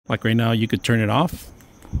Like right now, you could turn it off.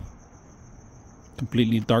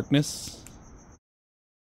 Completely darkness.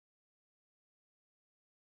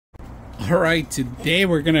 Alright, today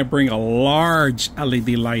we're going to bring a large LED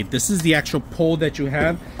light. This is the actual pole that you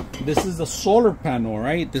have. This is a solar panel,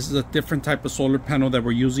 right? This is a different type of solar panel that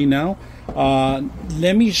we're using now.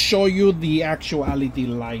 Let me show you the actual LED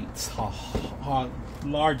lights, how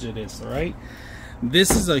large it is, alright?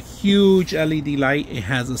 This is a huge LED light. It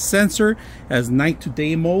has a sensor, it has night to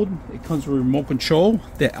day mode. It comes with remote control.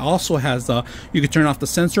 That also has you can turn off the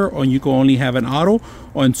sensor, or you can only have an auto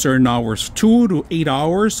on certain hours, 2 to 8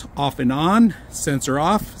 hours, off and on, sensor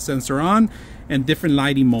off, sensor on, and different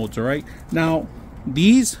lighting modes. All right. Now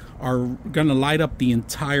these are gonna light up the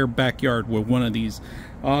entire backyard with one of these.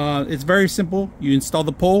 It's very simple. You install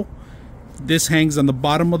the pole. This hangs on the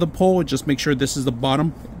bottom of the pole. Just make sure this is the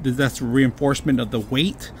bottom. That's reinforcement of the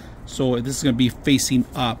weight. So this is going to be facing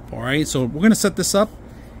up. All right. So we're going to set this up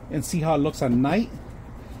and see how it looks at night.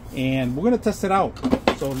 And we're going to test it out.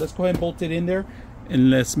 So let's go ahead and bolt it in there and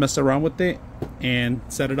let's mess around with it and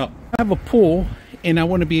set it up. I have a pool and I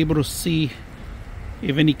want to be able to see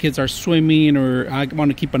if any kids are swimming, or I want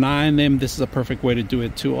to keep an eye on them. This is a perfect way to do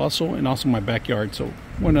it too also, and also my backyard. So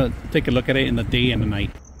I'm going to take a look at it in the day and the night.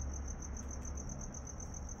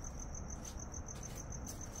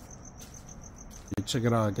 Check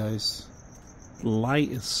it out, guys. The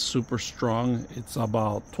light is super strong. It's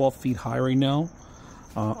about 12 feet high right now.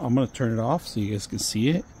 I'm gonna turn it off so you guys can see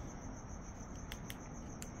it.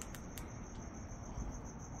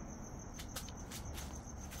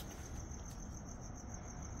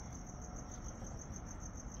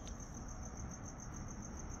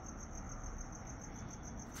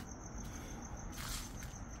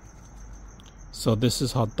 So this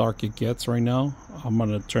is how dark it gets right now. I'm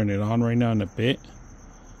gonna turn it on right now in a bit.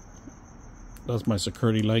 That's my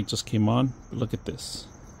security light, just came on. But look at this.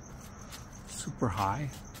 Super high.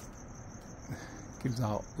 Gives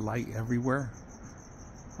out light everywhere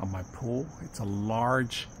on my pool. It's a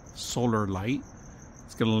large solar light.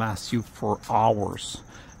 It's gonna last you for hours.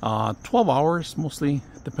 12 hours mostly,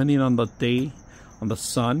 depending on the day, on the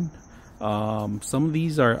sun. Some of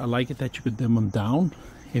these are, I like it that you could dim them down.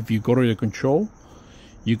 If you go to the control,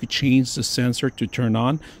 you could change the sensor to turn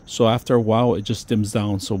on. So after a while, it just dims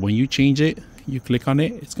down. So when you change it, you click on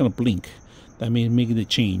it, it's gonna blink. That means making the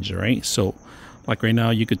change, all right? So like right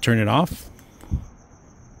now, you could turn it off.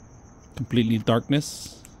 Completely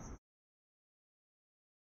darkness.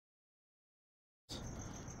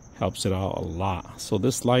 Helps it out a lot. So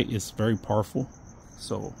this light is very powerful.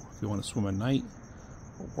 So if you want to swim at night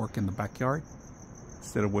or work in the backyard,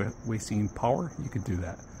 instead of wasting power, you could do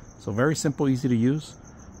that. So very simple, easy to use.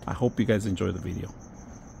 I hope you guys enjoy the video.